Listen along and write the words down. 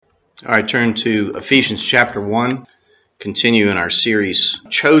All right, turn to Ephesians chapter 1. Continue in our series,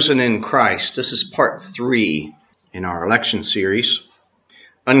 Chosen in Christ. This is part 3 in our election series,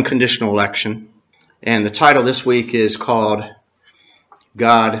 Unconditional Election. And the title this week is called,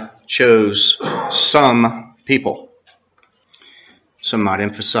 God Chose Some People. Some might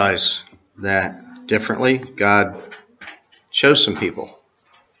emphasize that differently. God chose some people.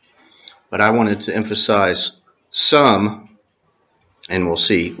 But I wanted to emphasize some, and we'll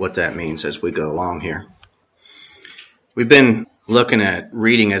see what that means as we go along here. We've been looking at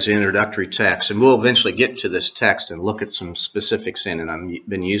reading as an introductory text, and we'll eventually get to this text and look at some specifics in it. I've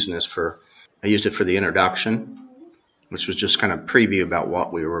been using this I used it for the introduction, which was just kind of preview about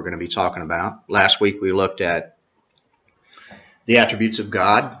what we were going to be talking about. Last week we looked at the attributes of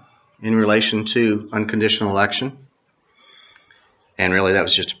God in relation to unconditional election. And really that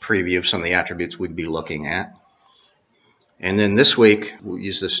was just a preview of some of the attributes we'd be looking at. And then this week, we'll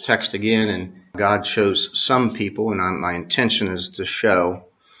use this text again, and God chose some people, and my intention is to show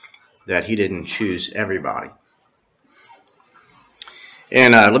that He didn't choose everybody.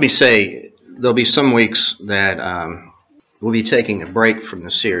 And let me say, there'll be some weeks that we'll be taking a break from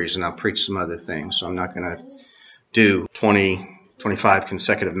the series, and I'll preach some other things. So I'm not going to do 20, 25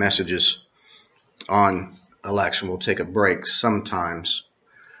 consecutive messages on election. We'll take a break sometimes,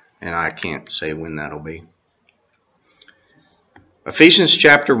 and I can't say when that'll be. Ephesians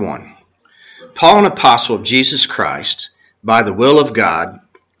chapter 1. Paul, an apostle of Jesus Christ, by the will of God,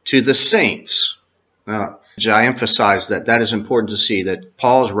 to the saints. Now, I emphasize that is important to see that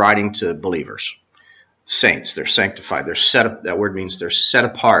Paul is writing to believers. Saints, they're sanctified. They're set up. That word means they're set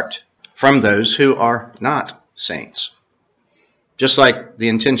apart from those who are not saints. Just like the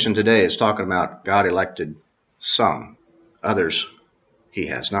intention today is talking about God elected some, others He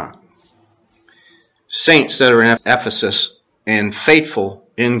has not. Saints that are in Ephesus and faithful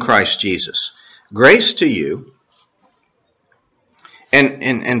in Christ Jesus. Grace to you.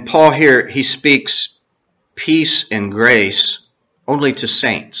 And Paul here, he speaks peace and grace only to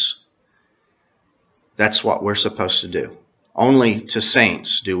saints. That's what we're supposed to do. Only to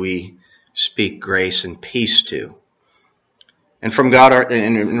saints do we speak grace and peace to. And from God,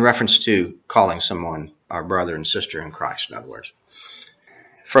 in reference to calling someone our brother and sister in Christ, in other words.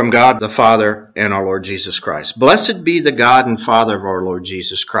 From God the Father and our Lord Jesus Christ. Blessed be the God and Father of our Lord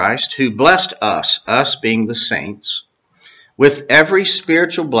Jesus Christ, who blessed us being the saints, with every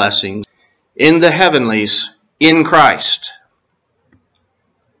spiritual blessing in the heavenlies in Christ,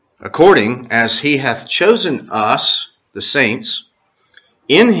 according as He hath chosen us, the saints,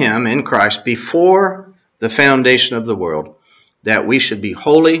 in Him, in Christ, before the foundation of the world, that we should be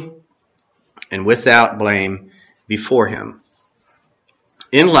holy and without blame before Him.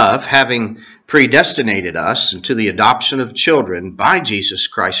 In love, having predestinated us into the adoption of children by Jesus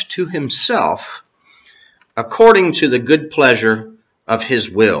Christ to Himself, according to the good pleasure of His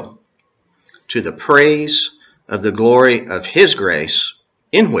will, to the praise of the glory of His grace,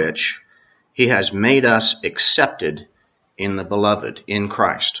 in which He has made us accepted in the Beloved, in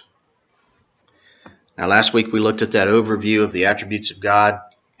Christ. Now, last week we looked at that overview of the attributes of God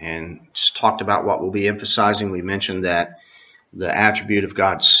and just talked about what we'll be emphasizing. We mentioned that the attribute of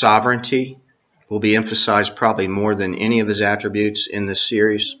God's sovereignty will be emphasized probably more than any of His attributes in this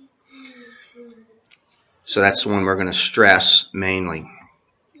series. So that's the one we're going to stress mainly.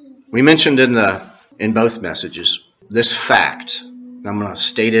 We mentioned in both messages this fact. I'm going to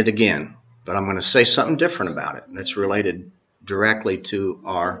state it again, but I'm going to say something different about it that's related directly to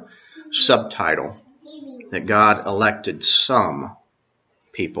our subtitle, that God elected some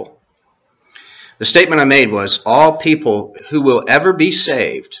people. The statement I made was, all people who will ever be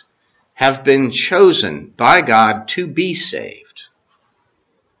saved have been chosen by God to be saved.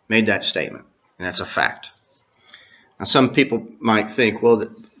 Made that statement, and that's a fact. Now, some people might think, well,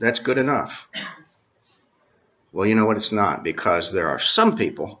 that's good enough. Well, you know what? It's not, because there are some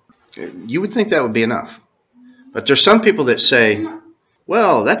people, you would think that would be enough. But there's some people that say,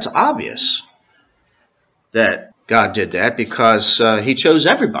 well, that's obvious that God did that because He chose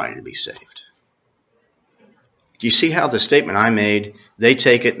everybody to be saved. Do you see how the statement I made, they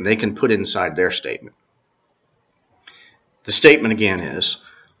take it and they can put it inside their statement? The statement again is,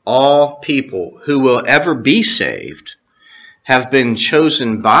 all people who will ever be saved have been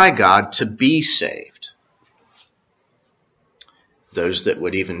chosen by God to be saved. Those that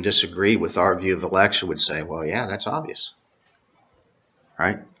would even disagree with our view of election would say, well, yeah, that's obvious.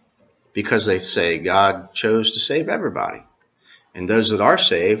 Right? Because they say God chose to save everybody. And those that are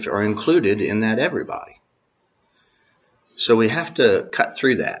saved are included in that everybody. So we have to cut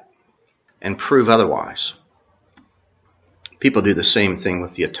through that and prove otherwise. People do the same thing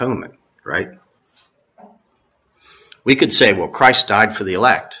with the atonement, right? We could say, well, Christ died for the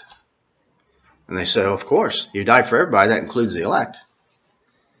elect. And they say, oh, of course, he died for everybody. That includes the elect.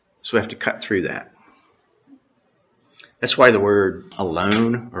 So we have to cut through that. That's why the word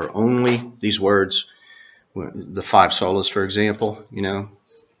alone or only, these words, the five solas, for example,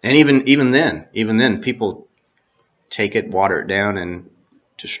 and even then, people take it, water it down, and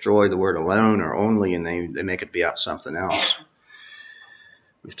destroy the word alone or only, and they make it be out something else.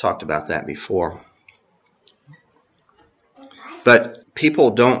 We've talked about that before. But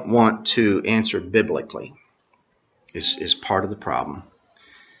people don't want to answer biblically is part of the problem.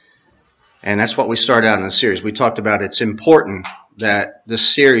 And that's what we started out in the series. We talked about it's important that this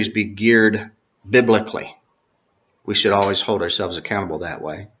series be geared biblically. We should always hold ourselves accountable that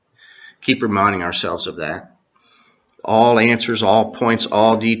way. Keep reminding ourselves of that. All answers, all points,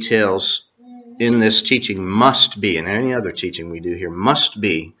 all details in this teaching must be, and any other teaching we do here, must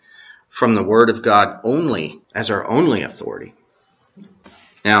be from the Word of God only, as our only authority.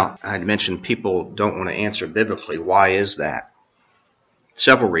 Now, I had mentioned people don't want to answer biblically. Why is that?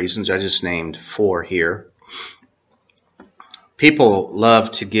 Several reasons. I just named 4 here. People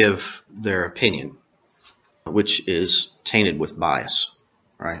love to give their opinion, which is tainted with bias,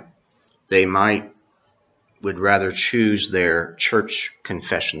 right? They would rather choose their church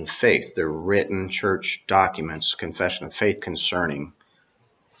confession of faith, their written church documents, confession of faith concerning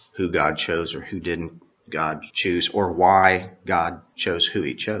who God chose or who didn't God choose, or why God chose who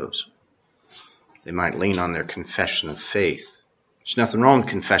he chose. They might lean on their confession of faith. There's nothing wrong with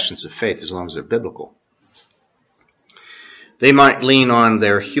confessions of faith as long as they're biblical. They might lean on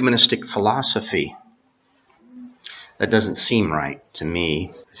their humanistic philosophy. That doesn't seem right to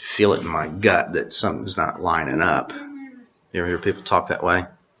me. I feel it in my gut that something's not lining up. You ever hear people talk that way?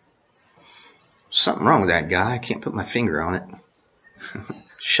 Something wrong with that guy. I can't put my finger on it.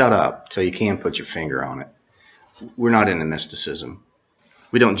 Shut up till you can put your finger on it. We're not into mysticism.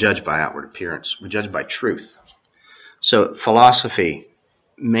 We don't judge by outward appearance. We judge by truth. So philosophy,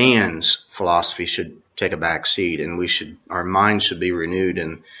 man's philosophy should take a back seat, and our minds should be renewed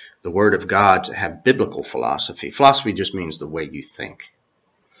in the Word of God to have biblical philosophy. Philosophy just means the way you think.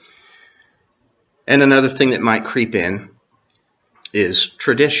 And another thing that might creep in is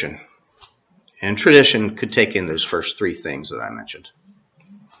tradition. And tradition could take in those first 3 things that I mentioned.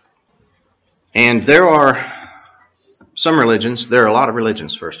 And there are some religions, there are a lot of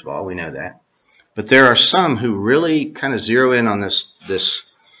religions, first of all, we know that. But there are some who really kind of zero in on this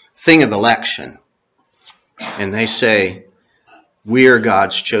thing of election. And they say, we are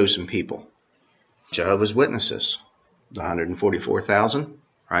God's chosen people. Jehovah's Witnesses, the 144,000,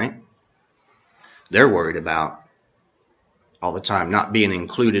 right? They're worried about all the time not being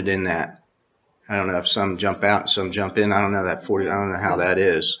included in that. I don't know if some jump out and some jump in. I don't know that 40. I don't know how that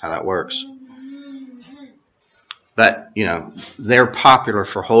is, how that works. But, they're popular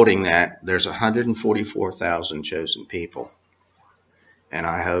for holding that. There's 144,000 chosen people. And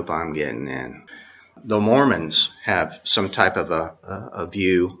I hope I'm getting in. The Mormons have some type of a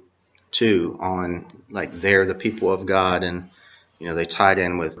view, too, on, like, they're the people of God. And, they tied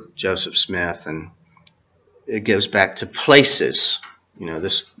in with Joseph Smith. And it goes back to places.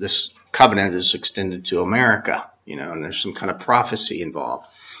 This covenant is extended to America, and there's some kind of prophecy involved.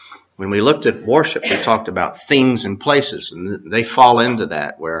 When we looked at worship, we talked about things and places, and they fall into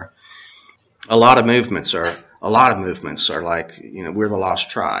that, where a lot of movements are like, we're the lost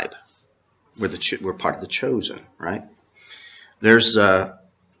tribe. We're part of the chosen, right? There's in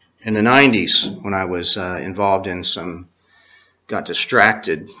the 90s, when I was involved in got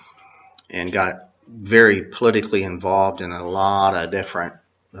distracted and got very politically involved in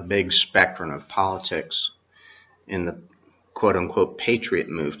a big spectrum of politics in the quote-unquote patriot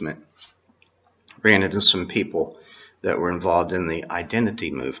movement. Ran into some people that were involved in the identity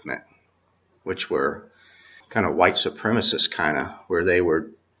movement, which were kind of white supremacist where they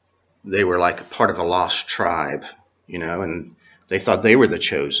were like a part of a lost tribe, and they thought they were the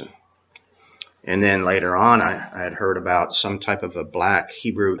chosen. And then later on, I had heard about some type of a black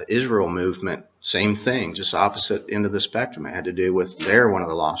Hebrew Israel movement. Same thing, just opposite end of the spectrum. It had to do with they're one of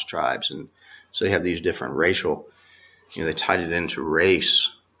the lost tribes. And so they have these different racial, they tied it into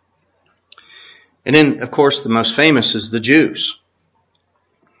race. And then, of course, the most famous is the Jews.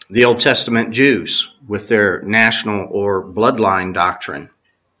 The Old Testament Jews with their national or bloodline doctrine.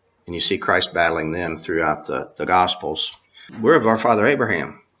 And you see Christ battling them throughout the Gospels. We're of our father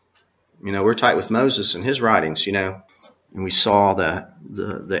Abraham. We're tight with Moses and his writings, And we saw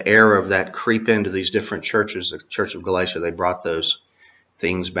the error of that creep into these different churches. The Church of Galatia, they brought those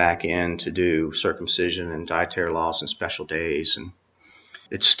things back in to do circumcision and dietary laws and special days, and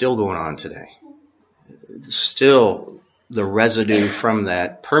it's still going on today. Still, the residue from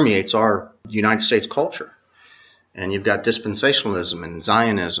that permeates our United States culture. And you've got dispensationalism and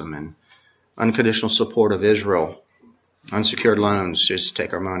Zionism and unconditional support of Israel, unsecured loans, just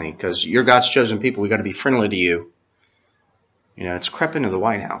take our money because you're God's chosen people. We've got to be friendly to you. You know, it's crept into the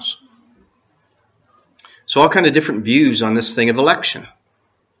White House. So all kind of different views on this thing of election.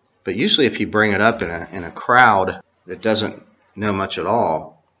 But usually if you bring it up in a crowd that doesn't know much at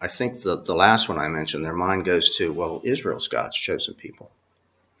all, I think the last one I mentioned, their mind goes to, well, Israel's God's chosen people.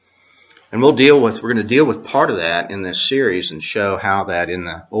 And we're going to deal with part of that in this series and show how that in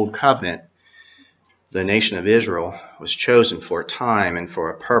the Old Covenant, the nation of Israel was chosen for a time and for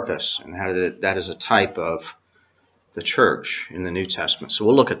a purpose, and how that is a type of the church in the New Testament. So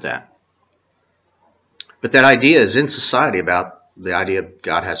we'll look at that. But that idea is in society about the idea of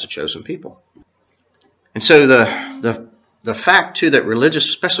God has a chosen people. And so the fact, too, that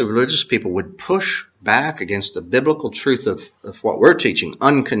especially religious people, would push back against the biblical truth of what we're teaching,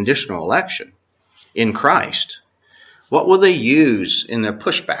 unconditional election in Christ, what will they use in their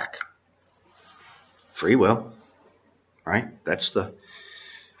pushback? Free will, right?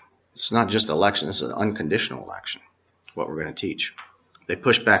 It's not just election, it's an unconditional election, what we're going to teach. They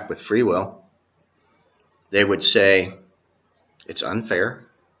push back with free will. They would say it's unfair,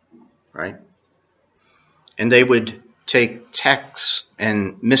 right? And they would take texts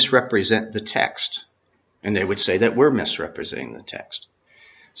and misrepresent the text. And they would say that we're misrepresenting the text.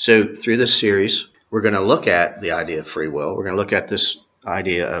 So through this series, we're going to look at the idea of free will. We're going to look at this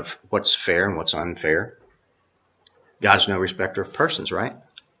idea of what's fair and what's unfair. God's no respecter of persons, right?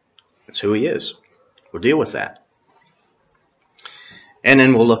 That's who he is. We'll deal with that. And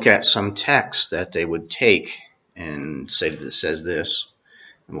then we'll look at some texts that they would take and say that it says this,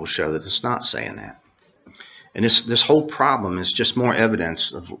 and we'll show that it's not saying that. And this whole problem is just more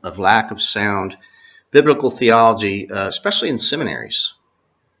evidence of lack of sound biblical theology, especially in seminaries.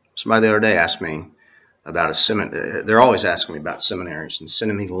 Somebody the other day asked me about a seminary. They're always asking me about seminaries and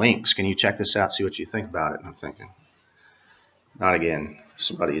sending me links. Can you check this out, see what you think about it? And I'm thinking, not again.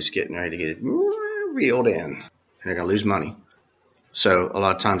 Somebody's getting ready to get it reeled in, and they're going to lose money. So a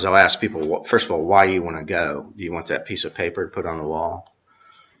lot of times I'll ask people, first of all, why you want to go. Do you want that piece of paper to put on the wall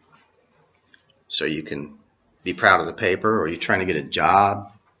so you can be proud of the paper? Or are you trying to get a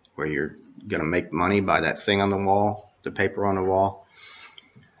job where you're going to make money by that thing on the wall, the paper on the wall?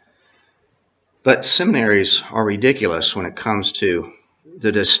 But seminaries are ridiculous when it comes to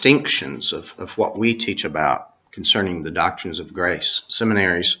the distinctions of what we teach about concerning the doctrines of grace.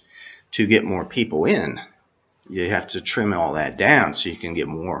 Seminaries, to get more people in, you have to trim all that down so you can get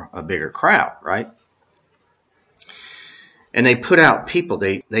a bigger crowd, right? And they put out people,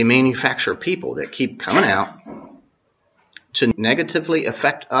 they manufacture people that keep coming out to negatively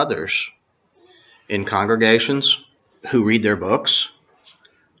affect others in congregations who read their books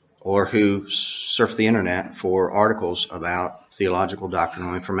or who surf the internet for articles about theological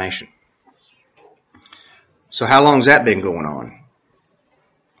doctrinal information. So how long has that been going on?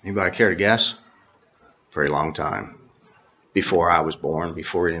 Anybody care to guess? Very long time. Before I was born,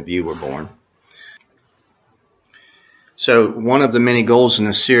 before any of you were born. So one of the many goals in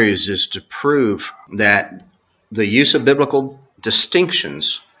this series is to prove that the use of biblical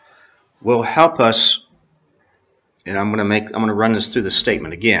distinctions will help us, and I'm going to run this through the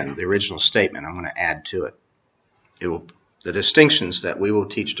statement again, the original statement. I'm going to add to it. The distinctions that we will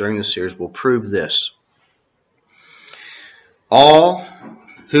teach during this series will prove this. All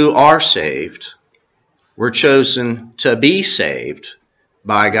who are saved were chosen to be saved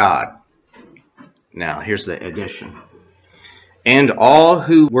by God. Now, here's the addition. And all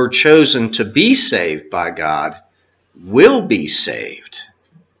who were chosen to be saved by God will be saved.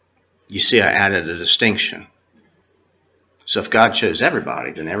 You see, I added a distinction. So if God chose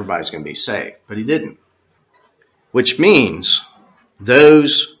everybody, then everybody's going to be saved. But he didn't. Which means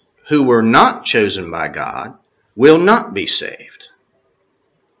those who were not chosen by God will not be saved.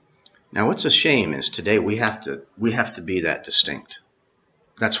 Now, what's a shame is today we have to be that distinct.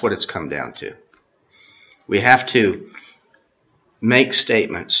 That's what it's come down to. We have to make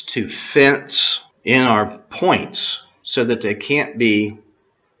statements to fence in our points so that they can't be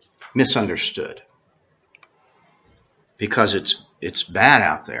misunderstood. Because it's bad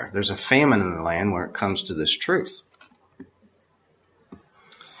out there. There's a famine in the land where it comes to this truth.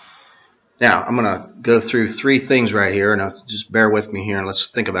 Now, I'm going to go through three things right here, and just bear with me here, and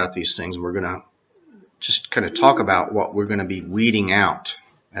let's think about these things. We're going to just kind of talk about what we're going to be weeding out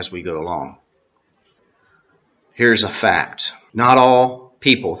as we go along. Here's a fact. Not all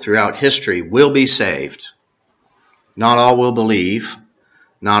people throughout history will be saved. Not all will believe.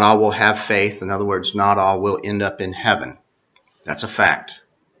 Not all will have faith. In other words, not all will end up in heaven. That's a fact.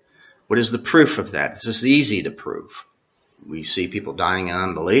 What is the proof of that? This is easy to prove. We see people dying in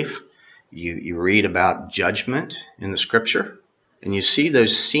unbelief. You read about judgment in the Scripture, and you see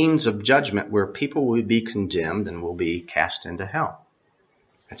those scenes of judgment where people will be condemned and will be cast into hell.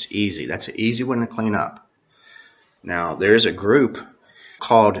 That's easy. That's an easy one to clean up. Now, there's a group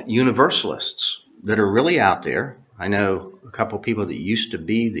called Universalists that are really out there. I know a couple of people that used to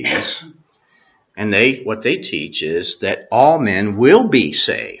be these, and what they teach is that all men will be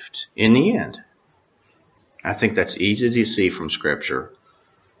saved in the end. I think that's easy to see from Scripture.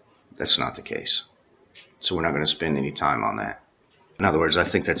 That's not the case. So we're not going to spend any time on that. In other words, I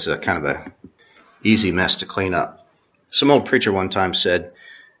think that's a kind of a easy mess to clean up. Some old preacher one time said,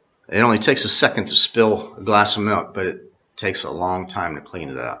 it only takes a second to spill a glass of milk, but it takes a long time to clean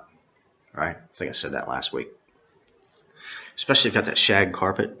it up. Right? I think I said that last week. Especially if you've got that shag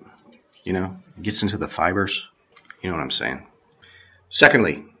carpet, it gets into the fibers. You know what I'm saying?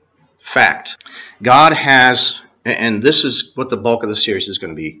 Secondly, fact. God has, and this is what the bulk of the series is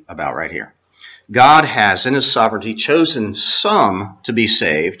going to be about right here. God has, in His sovereignty, chosen some to be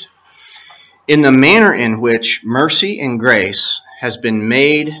saved in the manner in which mercy and grace has been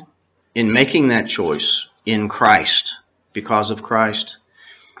made in making that choice in Christ, because of Christ,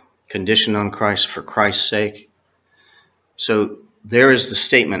 conditioned on Christ for Christ's sake. So there is the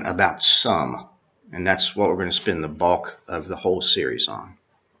statement about some, and that's what we're going to spend the bulk of the whole series on.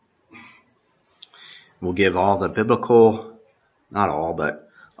 We'll give all the biblical, not all, but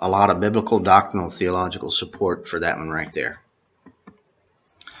a lot of biblical doctrinal theological support for that one right there.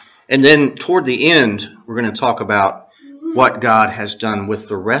 And then toward the end, we're going to talk about what God has done with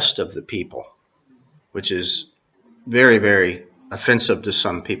the rest of the people, which is very, very offensive to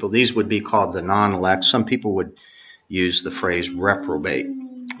some people. These would be called the non-elect. Some people would use the phrase reprobate.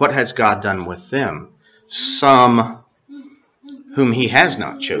 What has God done with them? Some whom He has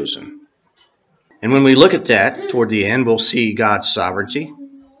not chosen. And when we look at that toward the end, we'll see God's sovereignty.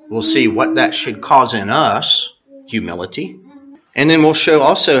 We'll see what that should cause in us, humility. And then we'll show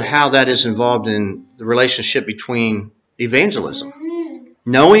also how that is involved in the relationship between evangelism.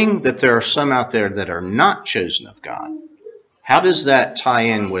 Knowing that there are some out there that are not chosen of God. How does that tie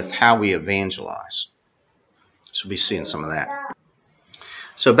in with how we evangelize? So we'll be seeing some of that.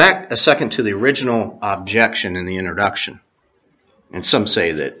 So back a second to the original objection in the introduction. And some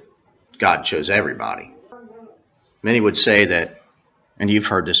say that God chose everybody. Many would say that, and you've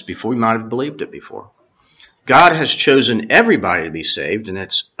heard this before, you might have believed it before. God has chosen everybody to be saved, and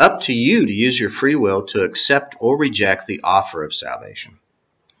it's up to you to use your free will to accept or reject the offer of salvation.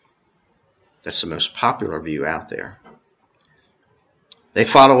 That's the most popular view out there. They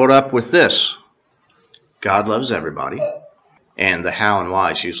follow it up with this. God loves everybody. And the how and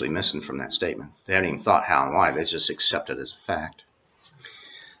why is usually missing from that statement. They haven't even thought how and why. They just accept it as a fact.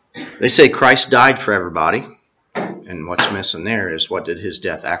 They say Christ died for everybody. And what's missing there is, what did His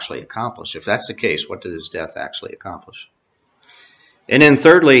death actually accomplish? If that's the case, what did His death actually accomplish? And then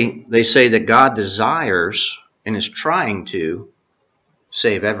thirdly, they say that God desires and is trying to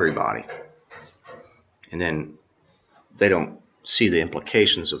save everybody. And then they don't see the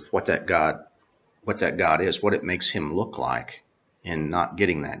implications of what that God is, what it makes Him look like in not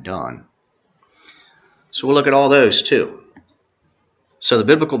getting that done. So we'll look at all those too. So the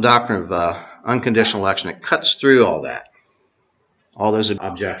biblical doctrine of unconditional election, it cuts through all that, all those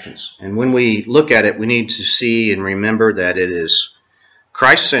objections. And when we look at it, we need to see and remember that it is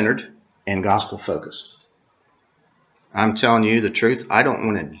Christ-centered and gospel-focused. I'm telling you the truth, I don't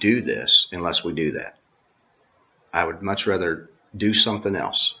want to do this unless we do that. I would much rather do something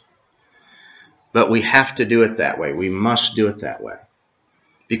else. But we have to do it that way. We must do it that way.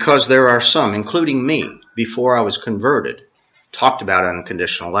 Because there are some, including me, before I was converted, talked about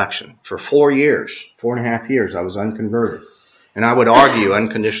unconditional election. For 4.5 years, I was unconverted. And I would argue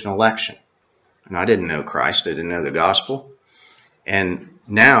unconditional election. And I didn't know Christ. I didn't know the gospel. And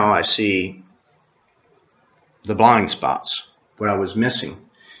now I see the blind spots, what I was missing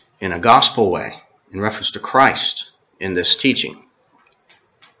in a gospel way, in reference to Christ in this teaching.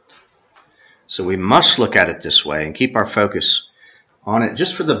 So we must look at it this way and keep our focus on it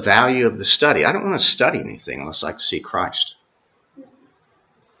just for the value of the study. I don't want to study anything unless I can see Christ.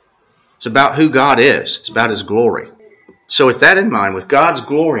 It's about who God is. It's about His glory. So with that in mind, with God's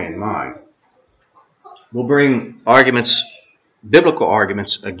glory in mind, we'll bring arguments, biblical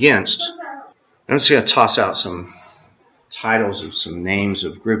arguments against. I'm just going to toss out some titles of some names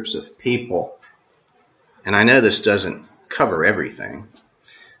of groups of people. And I know this doesn't cover everything.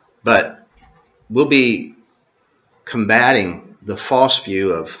 But we'll be combating the false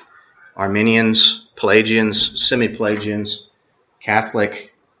view of Arminians, Pelagians, Semi-Pelagians,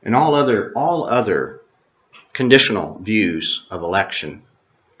 Catholic, and all other conditional views of election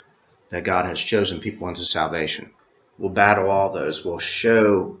that God has chosen people into salvation. We'll battle all those. We'll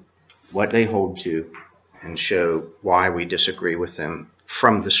show what they hold to and show why we disagree with them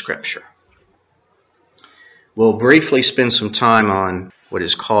from the Scripture. We'll briefly spend some time on what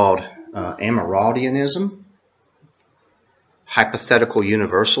is called Amyraldianism, hypothetical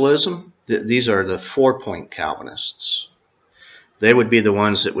universalism. These are the 4-point Calvinists. They would be the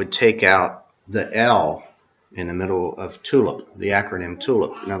ones that would take out the L in the middle of TULIP, the acronym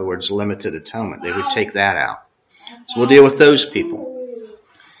TULIP. In other words, limited atonement. They would take that out. So we'll deal with those people,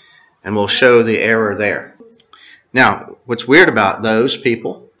 and we'll show the error there. Now, what's weird about those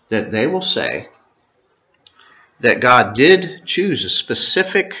people, that they will say that God did choose a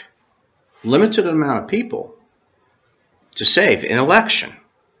specific, limited amount of people to save in election,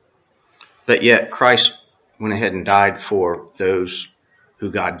 but yet Christ went ahead and died for those who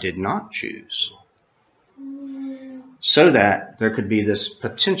God did not choose, so that there could be this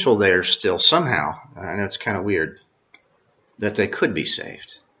potential there still somehow, and it's kind of weird, that they could be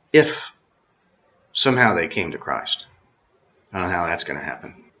saved if somehow they came to Christ. I don't know how that's going to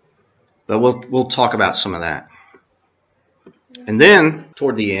happen, but we'll talk about some of that. And then,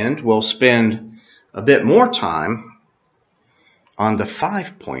 toward the end, we'll spend a bit more time on the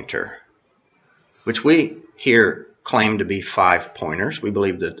 5-pointer, which we here claim to be 5-pointers. We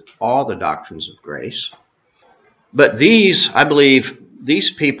believe that all the doctrines of grace. But I believe,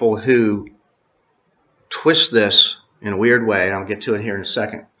 these people who twist this in a weird way, and I'll get to it here in a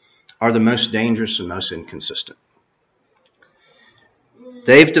second, are the most dangerous and most inconsistent.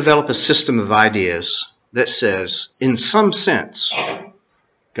 They've developed a system of ideas that says, in some sense,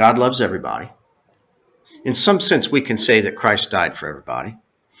 God loves everybody. In some sense, we can say that Christ died for everybody.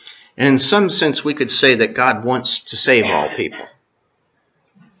 And in some sense, we could say that God wants to save all people.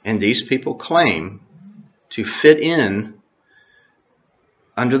 And these people claim to fit in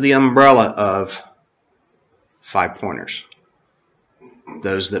under the umbrella of 5-pointers.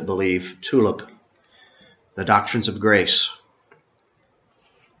 Those that believe TULIP, the doctrines of grace,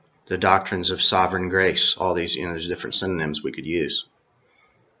 the doctrines of sovereign grace, all these, there's different synonyms we could use.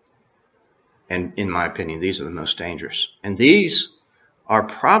 And in my opinion, these are the most dangerous. And these are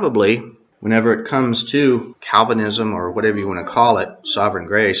probably, whenever it comes to Calvinism or whatever you want to call it, sovereign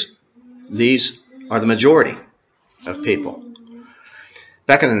grace, these are the majority of people.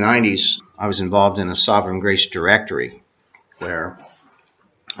 Back in the 90s, I was involved in a sovereign grace directory where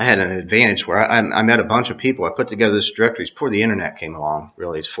I had an advantage where I met a bunch of people. I put together this directory before the internet came along,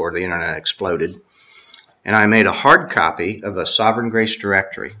 really. It's before the internet exploded. And I made a hard copy of a sovereign grace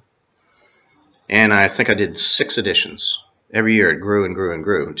directory. And I think I did 6 editions. Every year it grew and grew and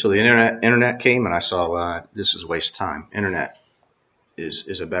grew until the internet came, and I saw this is a waste of time. Internet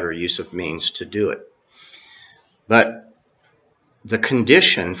is a better use of means to do it. But the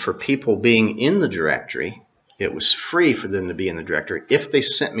condition for people being in the directory, it was free for them to be in the directory if they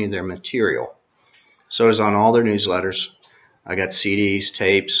sent me their material. So I was on all their newsletters. I got CDs,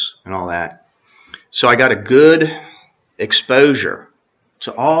 tapes, and all that. So I got a good exposure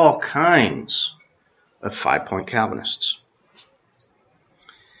to all kinds of 5-point Calvinists.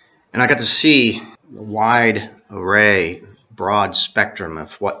 And I got to see a wide array, broad spectrum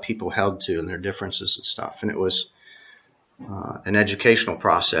of what people held to and their differences and stuff. And it was an educational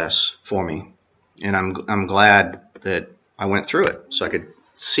process for me. And I'm glad that I went through it so I could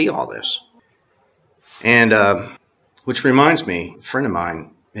see all this. And which reminds me, a friend of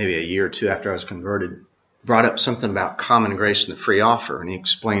mine, maybe a year or two after I was converted, brought up something about common grace and the free offer. And he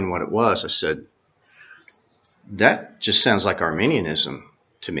explained what it was. I said, that just sounds like Arminianism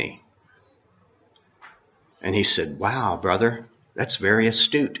to me. And he said, wow, brother, that's very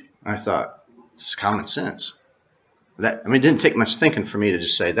astute. I thought, it's common sense. It didn't take much thinking for me to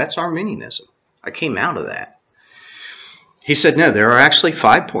just say, that's Arminianism. I came out of that. He said, no, there are actually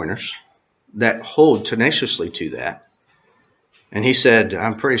 5-pointers that hold tenaciously to that. And he said,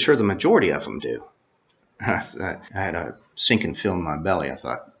 I'm pretty sure the majority of them do. I had a sinking feeling in my belly. I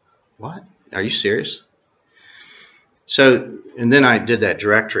thought, what? Are you serious? So, and then I did that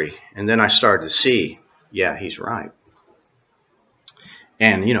directory, and then I started to see, yeah, he's right.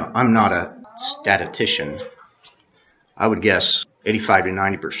 And, I'm not a statistician. I would guess 85 to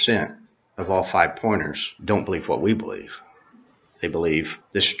 90% of all 5-pointers don't believe what we believe. They believe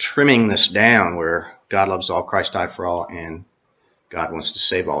this trimming this down where God loves all, Christ died for all, and God wants to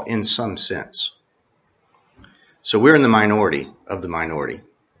save all in some sense. So we're in the minority of the minority.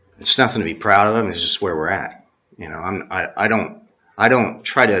 It's nothing to be proud of. It's just where we're at. You know, I don't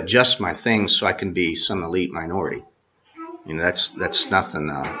try to adjust my things so I can be some elite minority. You know, that's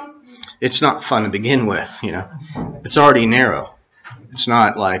nothing. It's not fun to begin with. You know, it's already narrow. It's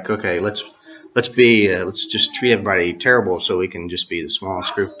not like, okay, let's just treat everybody terrible so we can just be the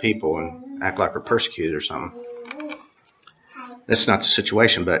smallest group of people and act like we're persecuted or something. That's not the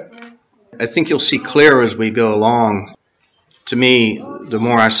situation, but I think you'll see clearer as we go along. To me, the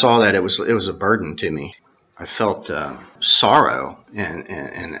more I saw that, it was a burden to me. I felt sorrow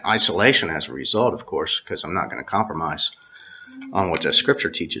and isolation as a result, of course, because I'm not going to compromise on what the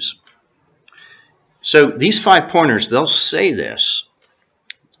Scripture teaches. So these 5 pointers, they'll say this.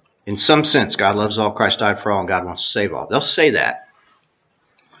 In some sense, God loves all, Christ died for all, and God wants to save all. They'll say that.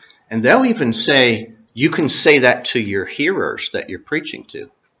 And they'll even say, you can say that to your hearers that you're preaching to.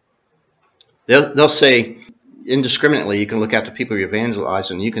 They'll say, indiscriminately, you can look at the people you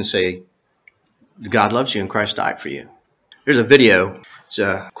evangelize, and you can say, God loves you and Christ died for you. Here's a video. It's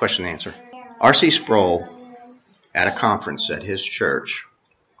a question and answer. R.C. Sproul, at a conference at his church,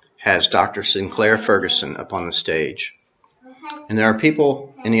 has Dr. Sinclair Ferguson up on the stage. And there are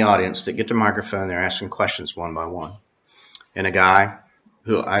people in the audience that get the microphone, they're asking questions one by one. And a guy,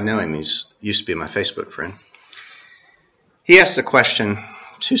 who I know him, he's used to be my Facebook friend, he asked a question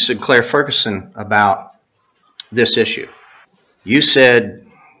to Sinclair Ferguson about this issue. You said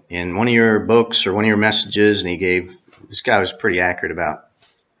in one of your books or one of your messages, and this guy was pretty accurate about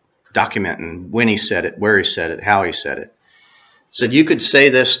documenting when he said it, where he said it, how he said it. Said you could say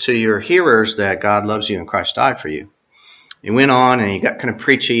this to your hearers that God loves you and Christ died for you. He went on and he got kind of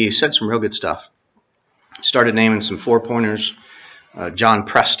preachy. He said some real good stuff. Started naming some 4-pointers. John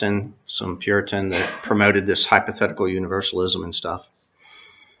Preston, some Puritan that promoted this hypothetical universalism and stuff.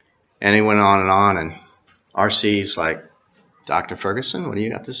 And he went on, and R.C.'s like, Dr. Ferguson, what do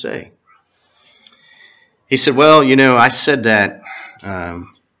you got to say? He said, well, you know, I said that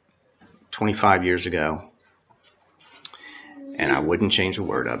 25 years ago, and I wouldn't change a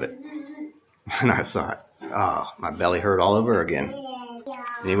word of it. And I thought, oh, my belly hurt all over again.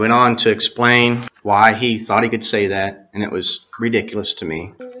 And he went on to explain why he thought he could say that, and it was ridiculous to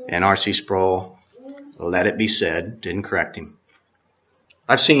me. And R.C. Sproul let it be said, didn't correct him.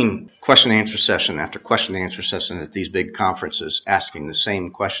 I've seen question and answer session after question and answer session at these big conferences asking the same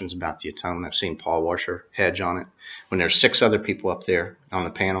questions about the atonement. I've seen Paul Washer hedge on it when there's 6 other people up there on the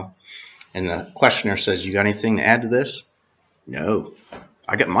panel. And the questioner says, you got anything to add to this? No.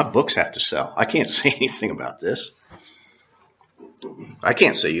 My books have to sell. I can't say anything about this. I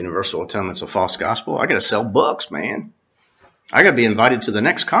can't say universal atonement's a false gospel. I got to sell books, man. I got to be invited to the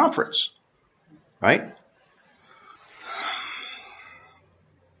next conference, right?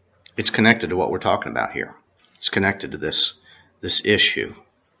 It's connected to what we're talking about here. It's connected to this issue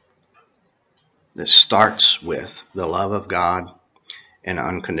that starts with the love of God and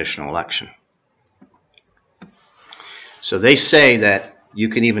unconditional election. So they say that you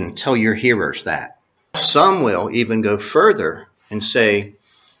can even tell your hearers that. Some will even go further and say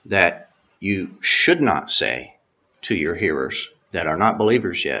that you should not say to your hearers that are not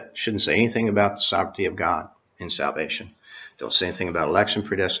believers yet, shouldn't say anything about the sovereignty of God in salvation. Don't say anything about election,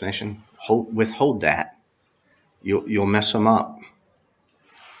 predestination. Withhold that. You'll mess them up.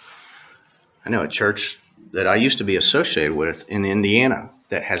 I know a church that I used to be associated with in Indiana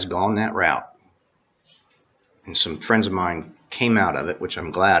that has gone that route. And some friends of mine came out of it, which I'm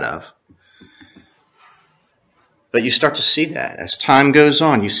glad of. But you start to see that. As time goes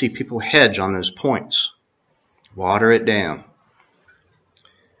on, you see people hedge on those points. Water it down.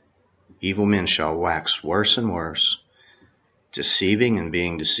 Evil men shall wax worse and worse, deceiving and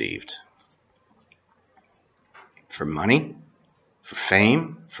being deceived. For money, for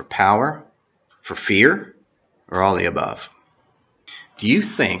fame, for power, for fear, or all the above. Do you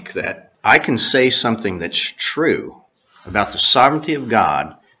think that I can say something that's true about the sovereignty of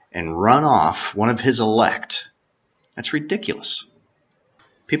God and run off one of his elect? That's ridiculous.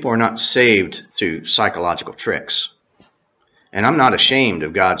 People are not saved through psychological tricks. And I'm not ashamed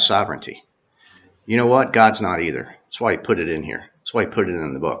of God's sovereignty. You know what? God's not either. That's why he put it in here. That's why he put it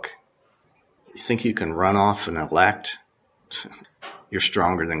in the book. You think you can run off an elect? You're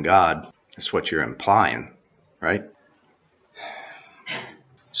stronger than God. That's what you're implying, right?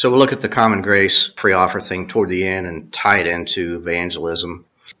 So we'll look at the common grace free offer thing toward the end and tie it into evangelism.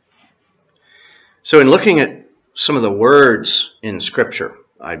 So in looking at some of the words in Scripture,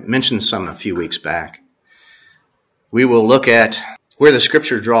 I mentioned some a few weeks back, we will look at where the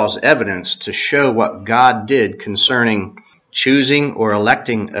Scripture draws evidence to show what God did concerning choosing or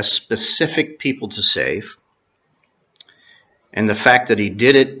electing a specific people to save, And the fact that he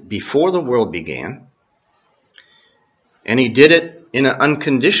did it before the world began, and he did it in an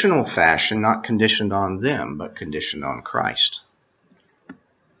unconditional fashion, not conditioned on them, but conditioned on Christ.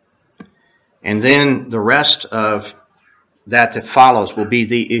 And then the rest of that follows will be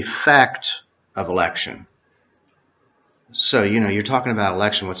the effect of election. So, you're talking about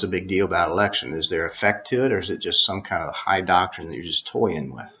election. What's the big deal about election? Is there effect to it, or is it just some kind of high doctrine that you're just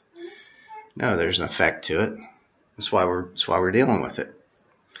toying with? No, there's an effect to it. That's why we're dealing with it.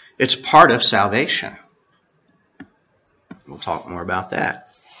 It's part of salvation. We'll talk more about that.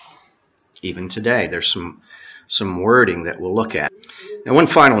 Even today, there's some wording that we'll look at. Now, one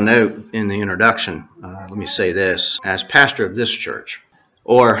final note in the introduction. Let me say this. As pastor of this church,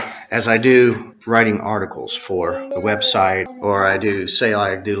 or as I do writing articles for the website, or I do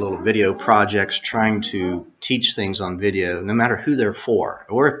little video projects trying to teach things on video, no matter who they're for,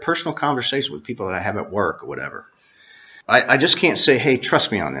 or a personal conversation with people that I have at work or whatever. I just can't say, hey,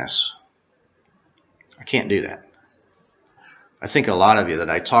 trust me on this. I can't do that. I think a lot of you that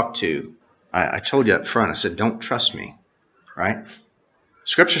I talk to, I told you up front, I said, don't trust me, right?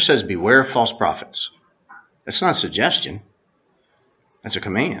 Scripture says, beware of false prophets. That's not a suggestion. That's a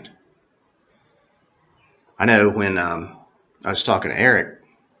command. I know when I was talking to Eric,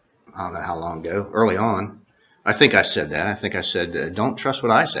 I don't know how long ago, early on, I think I said that. I think I said, don't trust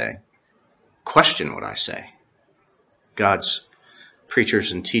what I say. Question what I say. God's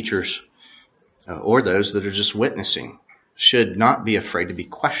preachers and teachers, or those that are just witnessing, should not be afraid to be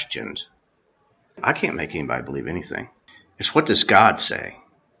questioned. I can't make anybody believe anything. It's what does God say?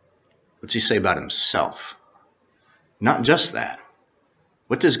 What's he say about himself? Not just that.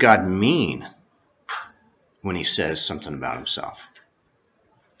 What does God mean when he says something about himself?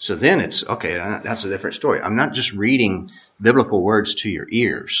 So then it's, okay, that's a different story. I'm not just reading biblical words to your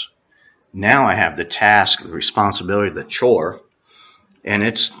ears. Now I have the task, the responsibility, the chore, and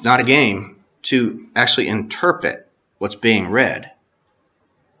it's not a game, to actually interpret what's being read.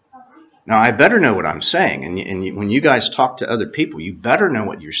 Now, I better know what I'm saying, and when you guys talk to other people, you better know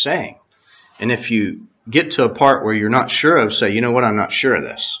what you're saying. And if you get to a part where you're not sure of, say, you know what, I'm not sure of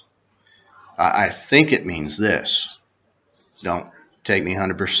this. I think it means this. Don't take me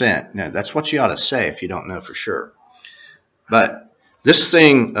 100%. No, that's what you ought to say if you don't know for sure. But this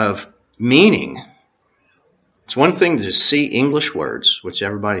thing of meaning, it's one thing to see English words, which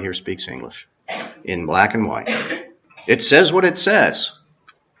everybody here speaks English, in black and white. It says what it says.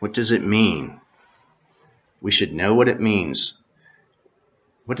 What does it mean? We should know what it means.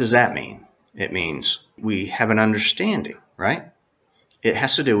 What does that mean? It means we have an understanding, right? It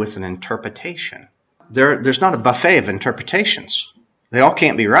has to do with an interpretation. There's not a buffet of interpretations. They all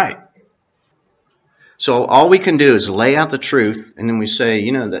can't be right. So all we can do is lay out the truth, and then we say,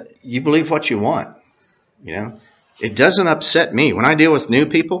 that you believe what you want. It doesn't upset me. When I deal with new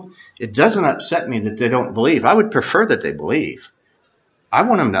people, it doesn't upset me that they don't believe. I would prefer that they believe. I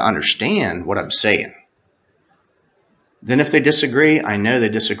want them to understand what I'm saying. Then if they disagree, I know they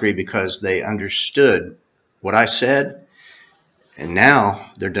disagree because they understood what I said, and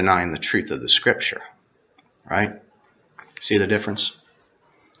now they're denying the truth of the Scripture. Right? See the difference?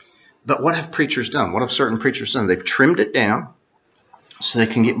 But what have preachers done? What have certain preachers done? They've trimmed it down so they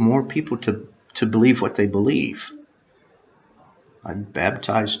can get more people to believe what they believe. I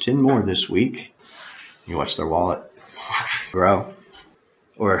baptized 10 more this week. You watch their wallet grow.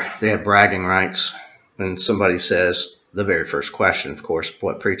 Or they have bragging rights when somebody says, the very first question, of course,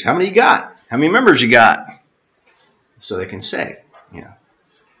 what preacher? How many you got? How many members you got? So they can say,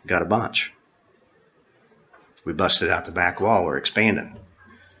 got a bunch. We busted out the back wall. We're expanding.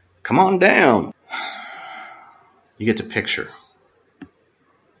 Come on down. You get the picture.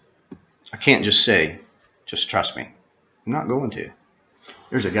 I can't just say, just trust me. I'm not going to.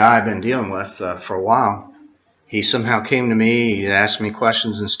 There's a guy I've been dealing with for a while. He somehow came to me. He asked me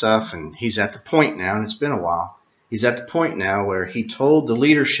questions and stuff, and he's at the point now, and it's been a while. He's at the point now where he told the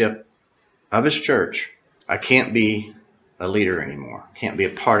leadership of his church, I can't be a leader anymore. I can't be a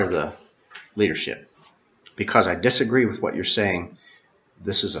part of the leadership because I disagree with what you're saying.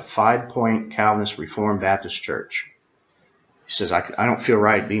 This is a 5-point Calvinist Reformed Baptist church. He says, I don't feel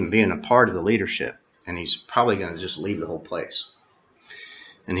right being a part of the leadership. And he's probably going to just leave the whole place.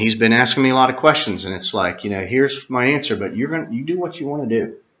 And he's been asking me a lot of questions. And it's like, here's my answer, but you do what you want to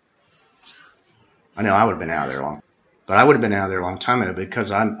do. I know I would have been out of there long. But I would have been out of there a long time ago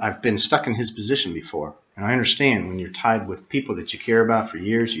because I've been stuck in his position before. And I understand when you're tied with people that you care about for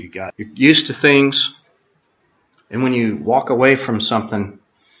years, you're used to things. And when you walk away from something,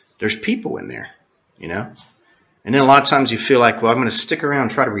 there's people in there, And then a lot of times you feel like, well, I'm going to stick around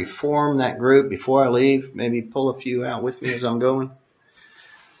and try to reform that group before I leave. Maybe pull a few out with me as I'm going.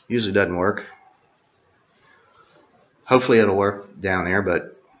 Usually doesn't work. Hopefully it'll work down there,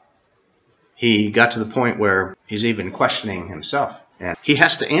 but he got to the point where he's even questioning himself. And he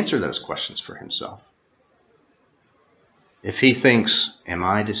has to answer those questions for himself. If he thinks, am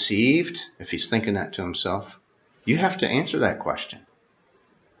I deceived? If he's thinking that to himself, you have to answer that question.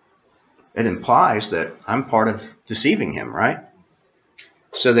 It implies that I'm part of deceiving him, right?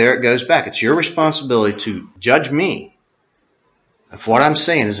 So there it goes back. It's your responsibility to judge me if what I'm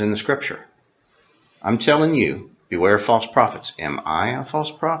saying is in the Scripture. I'm telling you, beware of false prophets. Am I a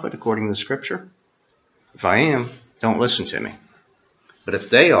false prophet according to the Scripture? If I am, don't listen to me. But if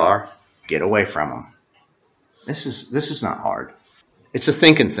they are, get away from them. This is not hard. It's a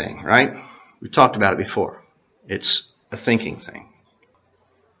thinking thing, right? We've talked about it before. It's a thinking thing.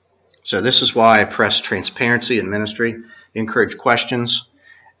 So this is why I press transparency in ministry, encourage questions,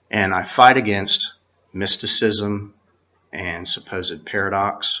 and I fight against mysticism and supposed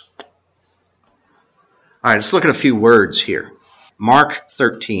paradox. All right, let's look at a few words here. Mark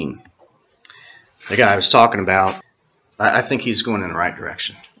 13. The guy I was talking about, I think he's going in the right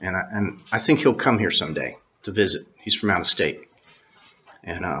direction. And I think he'll come here someday to visit. He's from out of state.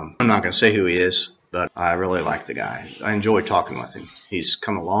 And I'm not going to say who he is, but I really like the guy. I enjoy talking with him. He's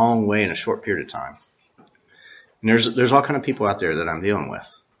come a long way in a short period of time. And there's all kind of people out there that I'm dealing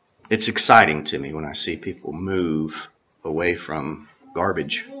with. It's exciting to me when I see people move away from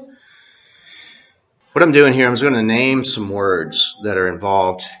garbage. What I'm doing here, I'm going to name some words that are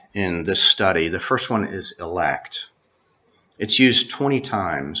involved in this study. The first one is elect. It's used 20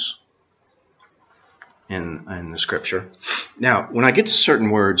 times in the Scripture. Now, when I get to certain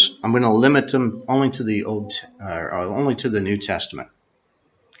words, I'm going to limit them only to the only to the New Testament.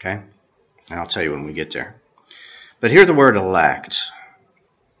 Okay? And I'll tell you when we get there. But here the word elect.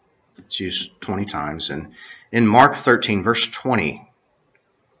 It's used 20 times. And in Mark 13, verse 20,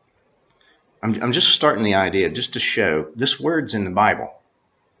 I'm just starting the idea just to show this word's in the Bible.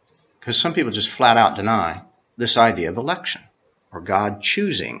 Because some people just flat out deny this idea of election or God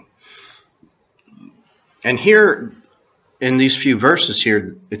choosing. And here, in these few verses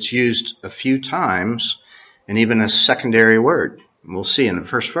here, it's used a few times and even a secondary word. We'll see in the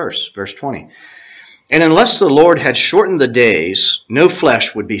first verse, verse 20. And unless the Lord had shortened the days, no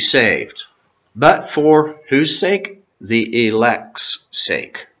flesh would be saved. But for whose sake? The elect's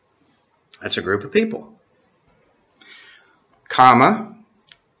sake. That's a group of people. Comma,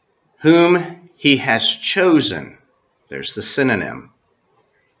 whom he has chosen. There's the synonym.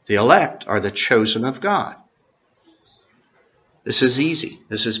 The elect are the chosen of God. This is easy.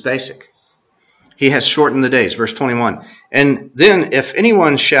 This is basic. He has shortened the days. Verse 21. And then if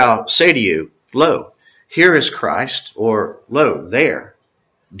anyone shall say to you, lo, here is Christ, or lo, there,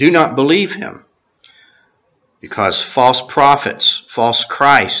 do not believe him. Because false prophets, false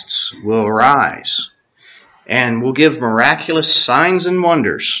Christs will arise and will give miraculous signs and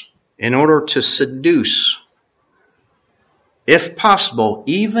wonders in order to seduce, if possible,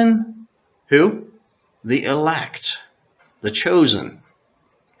 even who? The elect, the chosen.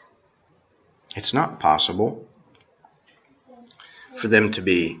 It's not possible for them to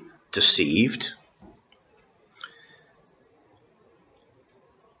be deceived.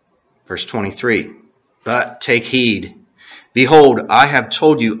 Verse 23, but take heed. Behold, I have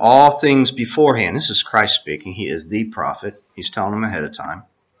told you all things beforehand. This is Christ speaking. He is the prophet. He's telling them ahead of time.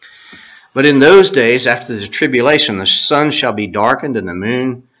 But in those days, after the tribulation, the sun shall be darkened, and the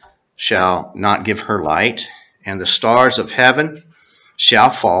moon shall not give her light, and the stars of heaven shall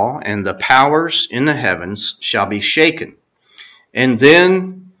fall, and the powers in the heavens shall be shaken. And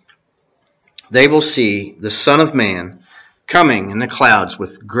then they will see the Son of Man coming in the clouds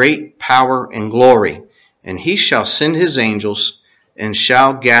with great power and glory. And he shall send his angels, and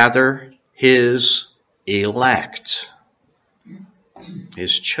shall gather his elect,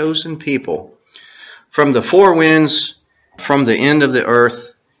 his chosen people, from the four winds, from the end of the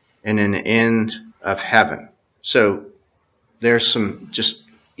earth, and in the end of heaven. So there's some just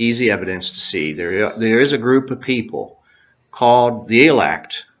easy evidence to see. There is a group of people called the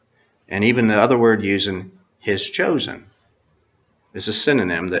elect, and even the other word using his chosen is a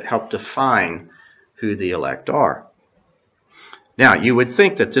synonym that help define who the elect are. Now, you would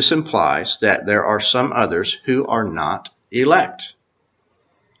think that this implies that there are some others who are not elect.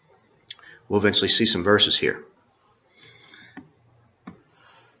 We'll eventually see some verses here. I'm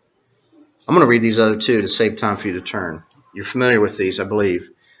going to read these other two to save time for you to turn. You're familiar with these, I believe.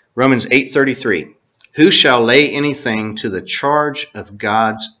 Romans 8:33. Who shall lay anything to the charge of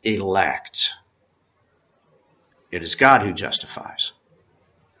God's elect? It is God who justifies.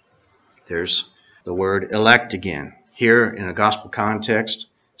 There's the word elect again. Here in a gospel context,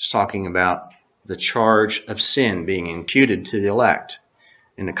 it's talking about the charge of sin being imputed to the elect.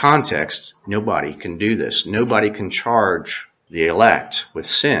 In the context, nobody can do this. Nobody can charge the elect with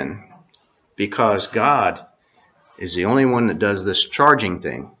sin because God is the only one that does this charging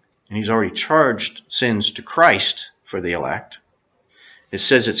thing. And he's already charged sins to Christ for the elect. It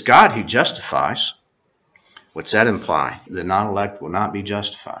says it's God who justifies. What's that imply? The non-elect will not be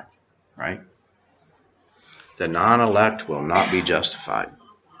justified, right? The non-elect will not be justified.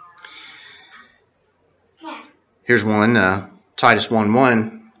 Here's one, Titus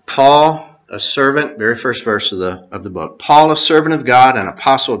 1:1. Paul, a servant, very first verse of the book. Paul, a servant of God, an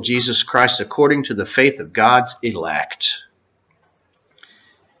apostle of Jesus Christ, according to the faith of God's elect,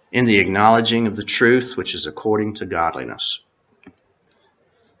 in the acknowledging of the truth which is according to godliness.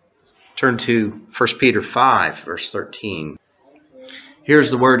 Turn to 1 Peter 5, verse 13. Here's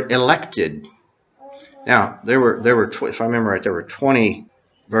the word elected. Now, there were if I remember right, there were 20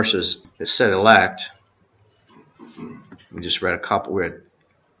 verses that said elect. We just read a couple. We read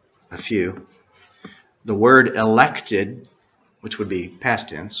a few. The word elected, which would be past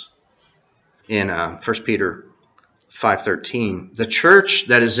tense, in 1 Peter 5:13, the church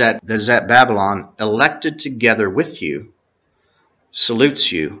that is at Babylon, elected together with you,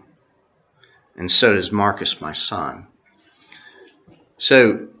 salutes you, and so does Marcus, my son.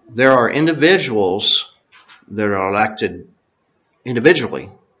 So there are individuals that are elected individually.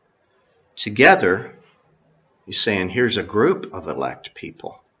 Together, he's saying here's a group of elect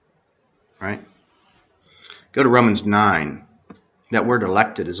people. Right? Go to Romans 9. That word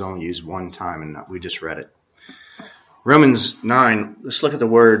elected is only used one time, and we just read it. Romans 9, let's look at the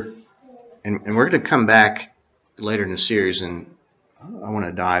word, and we're going to come back later in the series, and I want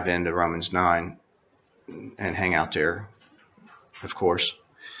to dive into Romans 9 and hang out there, of course.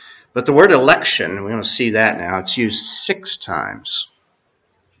 But the word election, we're going to see that now. It's used 6 times.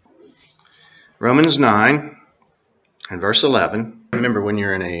 Romans 9 and verse 11. Remember when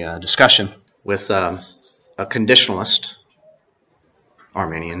you're in a discussion with a conditionalist,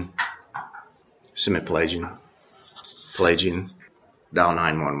 Arminian, Semi-Pelagian, Pelagian, dial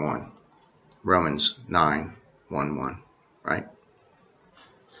 911. Romans 9:11, right?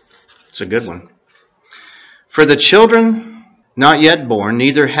 It's a good one. For the children not yet born,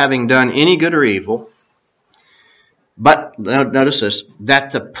 neither having done any good or evil, but, notice this,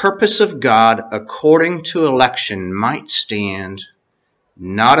 that the purpose of God according to election might stand,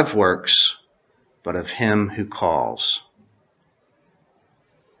 not of works, but of him who calls.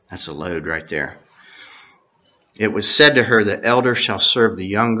 That's a load right there. It was said to her, the elder shall serve the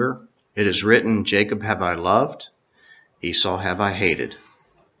younger. It is written, Jacob have I loved, Esau have I hated.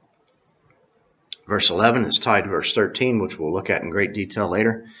 Verse 11 is tied to verse 13, which we'll look at in great detail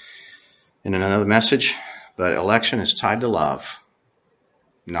later in another message. But election is tied to love.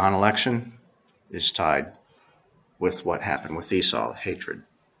 Non-election is tied with what happened with Esau, hatred.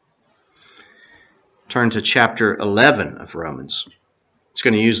 Turn to chapter 11 of Romans. It's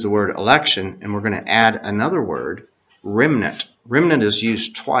going to use the word election, and we're going to add another word, remnant. Remnant is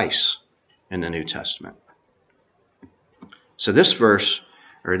used twice in the New Testament. So this verse,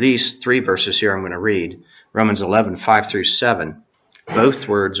 or these 3 verses here I'm going to read, Romans 11, 5 through 7, both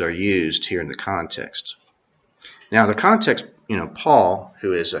words are used here in the context. Now the context, Paul,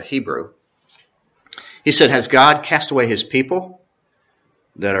 who is a Hebrew, he said, has God cast away his people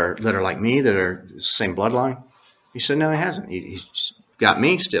that are like me, that are the same bloodline? He said, no, he hasn't. He's got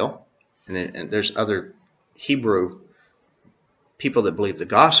me still. And there's other Hebrew people that believe the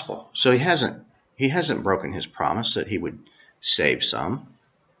gospel. So he hasn't broken his promise that he would save some.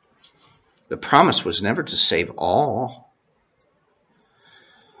 The promise was never to save all.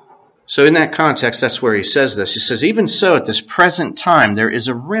 So in that context, that's where he says this. He says, even so, at this present time, there is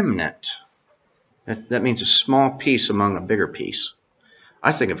a remnant. That means a small piece among a bigger piece.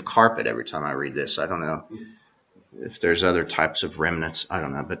 I think of carpet every time I read this. I don't know if there's other types of remnants. I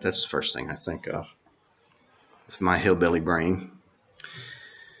don't know, but that's the first thing I think of. It's my hillbilly brain.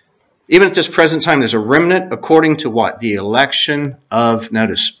 Even at this present time, there's a remnant according to what? The election of,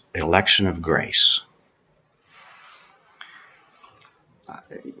 notice, election of grace.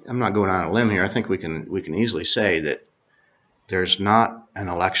 I'm not going on a limb here. I think we can easily say that there's not an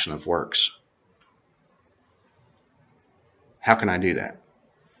election of works. How can I do that?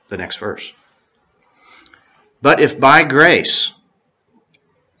 The next verse. But if by grace,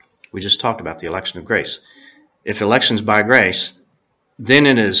 we just talked about the election of grace. If election's by grace, then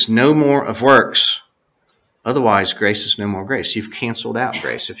it is no more of works. Otherwise, grace is no more grace. You've canceled out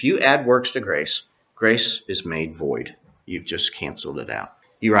grace. If you add works to grace, grace is made void. You've just canceled it out.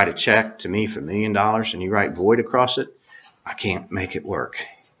 You write a check to me for $1 million and you write void across it, I can't make it work.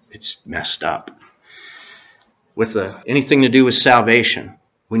 It's messed up. With anything to do with salvation,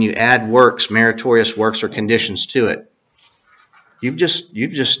 when you add works, meritorious works or conditions to it, you've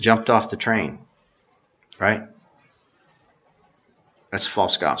just jumped off the train, right? That's a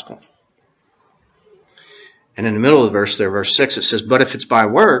false gospel. And in the middle of the verse there, verse 6, it says, but if it's by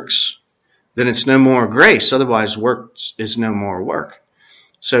works, then it's no more grace. Otherwise, works is no more work.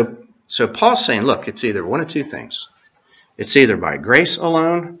 So Paul's saying, look, it's either one of two things. It's either by grace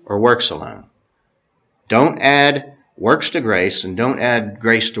alone or works alone. Don't add works to grace and don't add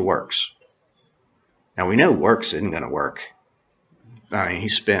grace to works. Now we know works isn't going to work. I mean, he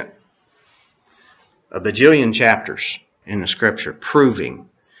spent a bajillion chapters in the scripture proving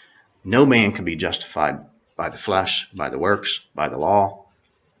no man can be justified by the flesh, by the works, by the law,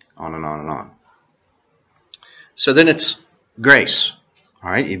 on and on and on. So then it's grace. All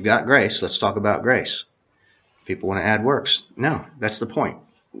right, you've got grace. Let's talk about grace. People want to add works. No, that's the point.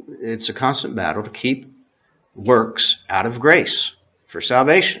 It's a constant battle to keep works out of grace for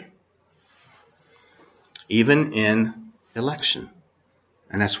salvation, even in election.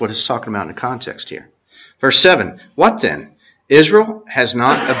 And that's what it's talking about in the context here. Verse 7, what then? Israel has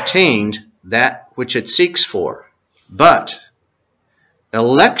not obtained that which it seeks for, but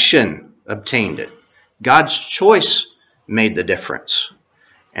election obtained it. God's choice made the difference.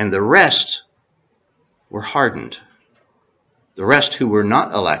 And the rest were hardened. The rest who were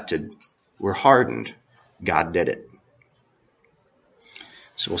not elected were hardened. God did it.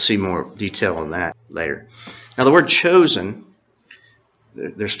 So we'll see more detail on that later. Now the word chosen,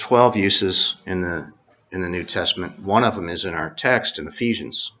 there's 12 uses in the New Testament. One of them is in our text in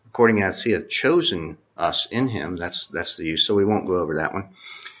Ephesians. According as he hath chosen us in him, that's the use. So we won't go over that one.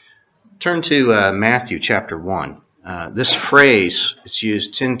 Turn to Matthew chapter 1. This phrase is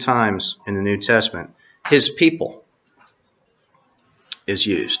used 10 times in the New Testament. His people is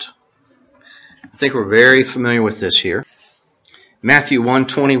used. I think we're very familiar with this here. Matthew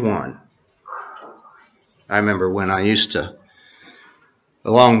 1:21. I remember when I used to,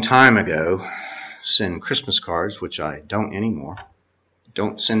 a long time ago, send Christmas cards, which I don't anymore.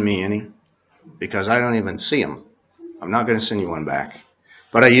 Don't send me any, because I don't even see them. I'm not going to send you one back.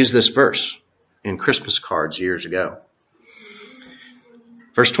 But I used this verse in Christmas cards years ago.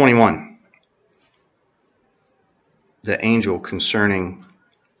 Verse 21. The angel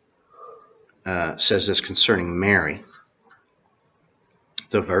says this concerning Mary,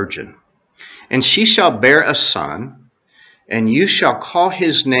 the virgin. And she shall bear a son, and you shall call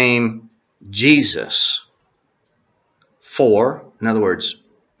his name Jesus. For, in other words,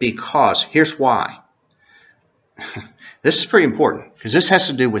 because. Here's why. This is pretty important, because this has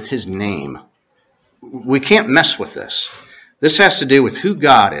to do with his name. We can't mess with this. This has to do with who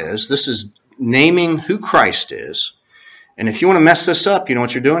God is. This is naming who Christ is. And if you want to mess this up, you know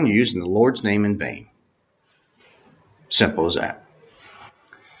what you're doing? You're using the Lord's name in vain. Simple as that.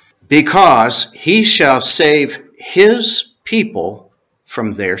 Because he shall save his people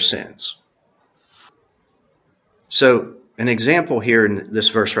from their sins. So an example here in this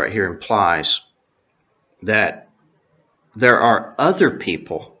verse right here implies that there are other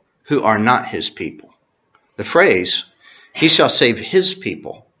people who are not his people. The phrase, he shall save his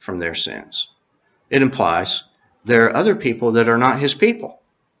people from their sins. It implies there are other people that are not his people.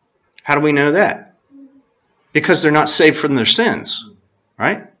 How do we know that? Because they're not saved from their sins,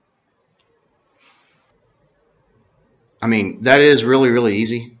 right? I mean, that is really, really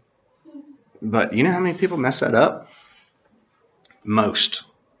easy. But you know how many people mess that up? Most.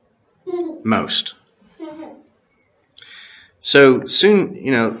 So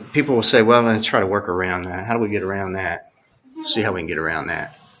soon, people will say, well, let's try to work around that. How do we get around that? See how we can get around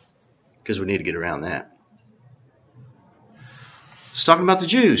that. Because we need to get around that. It's talking about the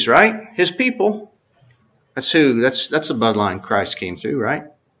Jews, right? His people. That's the bloodline Christ came through, right?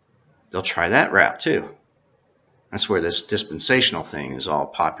 They'll try that route too. That's where this dispensational thing is all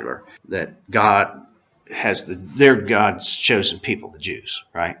popular. That God has their God's chosen people, the Jews,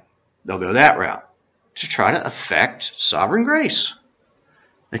 right? They'll go that route to try to affect sovereign grace.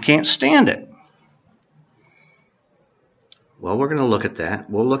 They can't stand it. Well, we're going to look at that.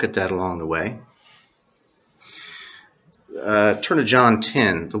 We'll look at that along the way. Turn to John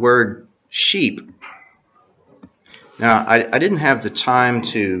 10, the word sheep. Now, I didn't have the time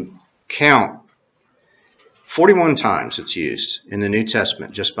to count 41 times it's used in the New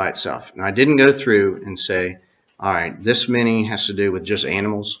Testament just by itself. And I didn't go through and say, all right, this many has to do with just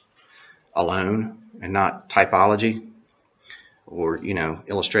animals alone and not typology or,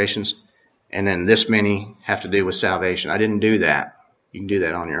 illustrations. and then this many have to do with salvation. I didn't do that. You can do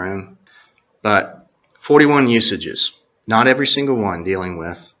that on your own. But 41 usages, not every single one dealing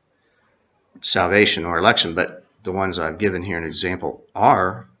with salvation or election, but the ones I've given here an example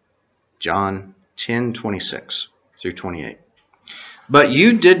are John 10:26 through 28. But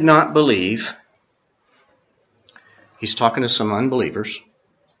you did not believe. He's talking to some unbelievers,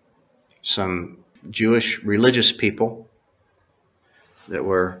 some Jewish religious people that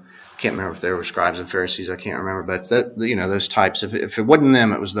were, I can't remember if they were scribes and Pharisees, I can't remember, but those types. If it wasn't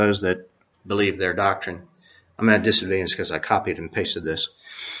them, it was those that believed their doctrine. I'm at a disadvantage because I copied and pasted this.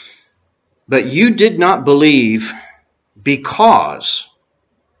 But you did not believe because,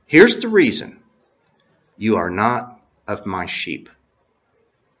 here's the reason, you are not of my sheep.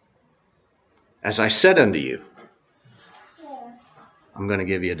 As I said unto you, I'm going to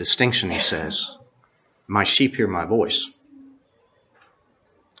give you a distinction, he says. My sheep hear my voice,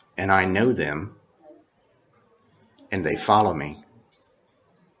 and I know them, and they follow me.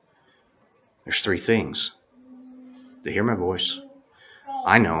 There's three things. They hear my voice,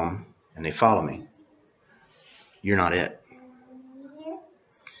 I know them, and they follow me. You're not it.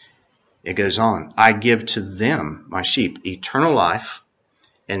 It goes on. I give to them, my sheep, eternal life,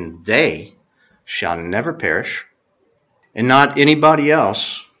 and they shall never perish. And not anybody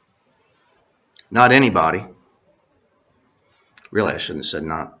else, not anybody. Really, I shouldn't have said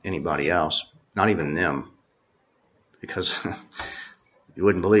not anybody else, not even them. Because you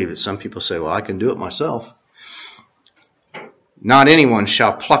wouldn't believe it. Some people say, well, I can do it myself. Not anyone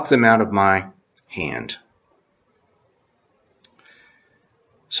shall pluck them out of my hand.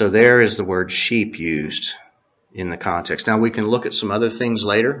 So there is the word sheep used in the context. Now we can look at some other things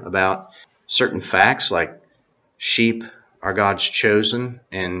later about certain facts, like sheep are God's chosen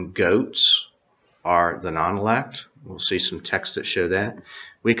and goats are the non-elect. We'll see some texts that show that.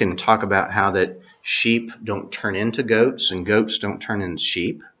 We can talk about how that sheep don't turn into goats and goats don't turn into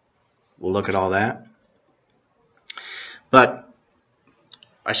sheep. We'll look at all that. But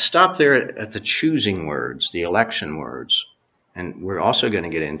I stopped there at the choosing words, the election words. And we're also going to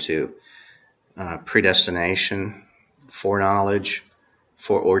get into predestination, foreknowledge,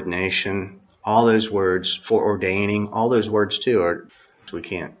 foreordination, all those words, foreordaining, all those words too are, we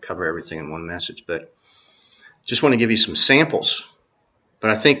can't cover everything in one message, but just want to give you some samples.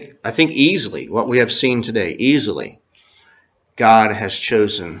 But I think easily, what we have seen today, easily, God has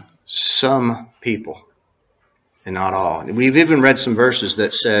chosen some people and not all. We've even read some verses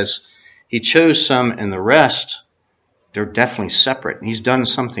that says he chose some and the rest, they're definitely separate. And he's done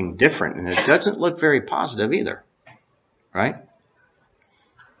something different, and it doesn't look very positive either. Right?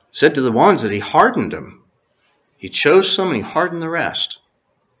 Said to the ones that he hardened them. He chose some and he hardened the rest.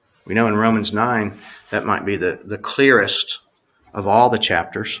 We know in Romans 9 that might be the clearest of all the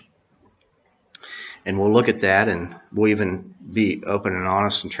chapters. And we'll look at that, and we'll even be open and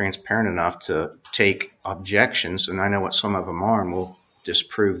honest and transparent enough to take objections. And I know what some of them are, and we'll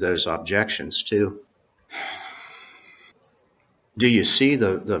disprove those objections too. Do you see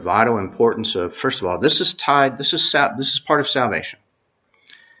the vital importance of, first of all, this is part of salvation.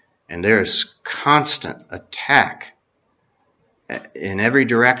 And there is constant attack in every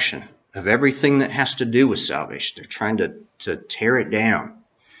direction of everything that has to do with salvation. They're trying to tear it down.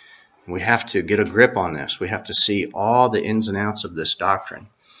 We have to get a grip on this. We have to see all the ins and outs of this doctrine.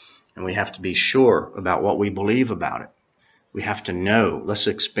 And we have to be sure about what we believe about it. We have to know. Let's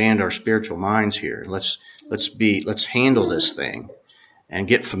expand our spiritual minds here. Let's handle this thing and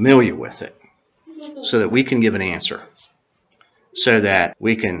get familiar with it so that we can give an answer. So that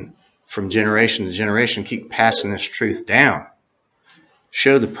we can, from generation to generation, keep passing this truth down.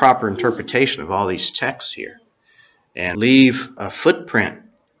 Show the proper interpretation of all these texts here. And leave a footprint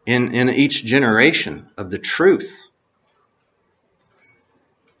in each generation of the truth.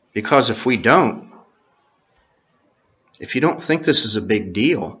 Because if we don't, if you don't think this is a big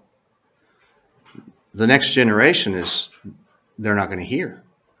deal, the next generation they're not going to hear.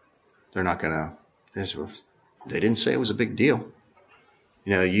 They're not going to, they didn't say it was a big deal.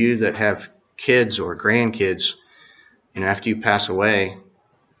 You know, you that have kids or grandkids, after you pass away,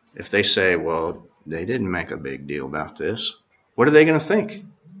 if they say, well, they didn't make a big deal about this, what are they going to think?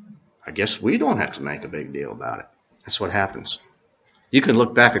 I guess we don't have to make a big deal about it. That's what happens. You can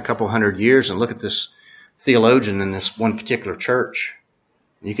look back a couple hundred years and look at this theologian in this one particular church.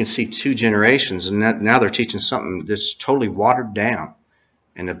 You can see two generations, and now they're teaching something that's totally watered down,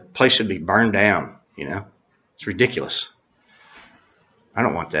 and the place should be burned down. It's ridiculous. I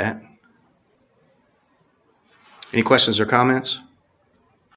don't want that. Any questions or comments?